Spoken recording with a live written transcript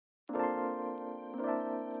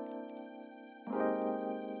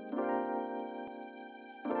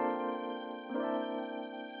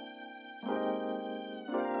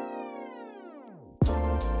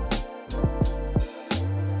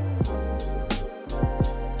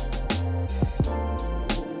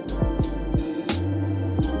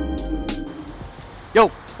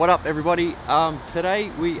What up everybody? Today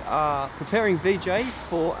we are preparing Vedjay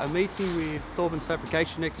for a meeting with Thorben's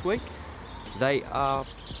Fabrication next week. They are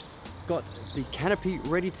got the canopy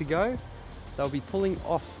ready to go. They'll be pulling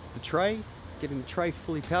off the tray, getting the tray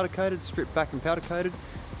fully powder coated, stripped back and powder coated.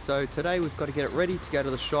 So today we've got to get it ready to go to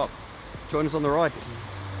the shop. Join us on the ride.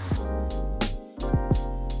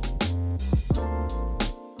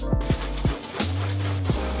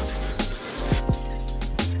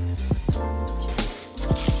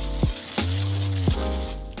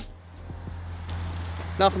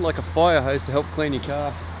 Nothing like a fire hose to help clean your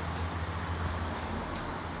car.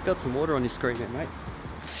 Got some water on your screen there, mate.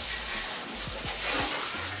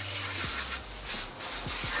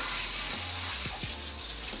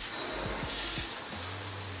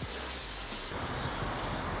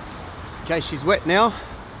 Okay, she's wet now.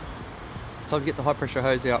 Time to get the high pressure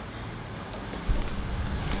hose out.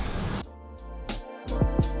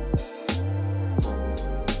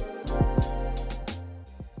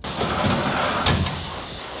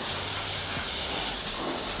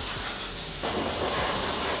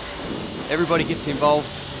 Everybody gets involved.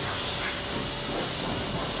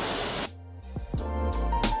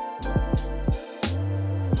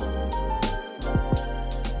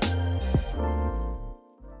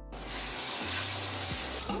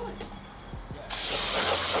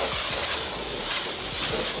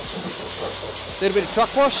 Little bit of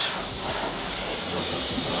truck wash.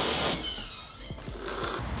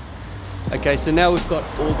 Okay, so now we've got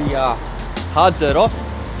all the hard dirt off.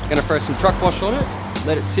 Gonna throw some truck wash on it.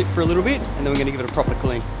 Let it sit for a little bit, and then we're going to give it a proper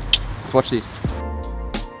clean. Let's watch this.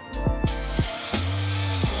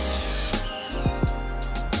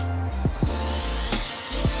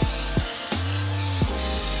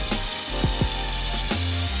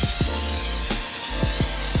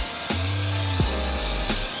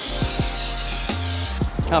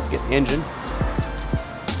 Can't forget the engine.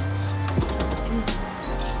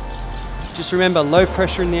 Just remember, low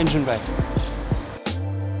pressure in the engine bay.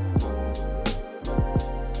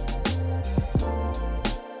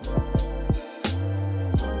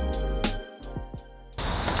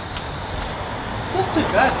 Not too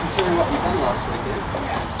bad considering what we've done last weekend.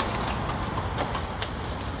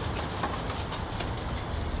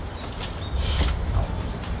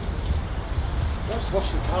 I was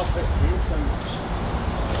washing carpet here so much.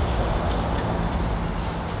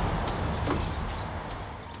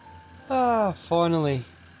 Ah, finally.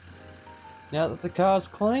 Now that the car's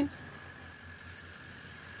clean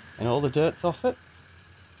and all the dirt's off it,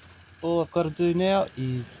 all I've got to do now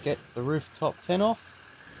is get the rooftop tent off,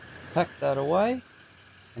 pack that away,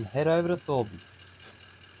 and head over to Thorben.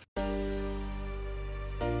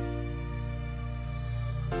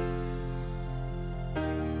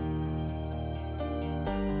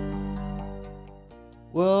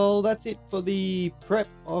 Well, that's it for the prep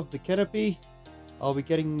of the canopy. I'll be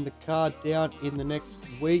getting the car down in the next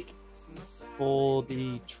week for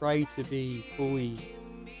the tray to be fully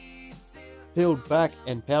peeled back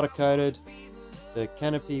and powder coated. The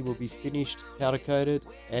canopy will be finished, powder coated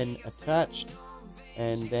and attached,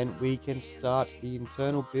 and then we can start the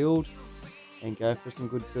internal build and go for some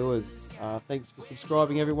good tours. Thanks for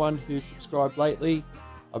subscribing everyone who's subscribed lately.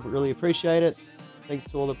 I really appreciate it. Thanks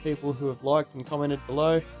to all the people who have liked and commented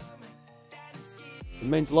below. It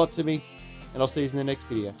means a lot to me, and I'll see you in the next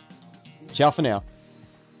video. Ciao for now.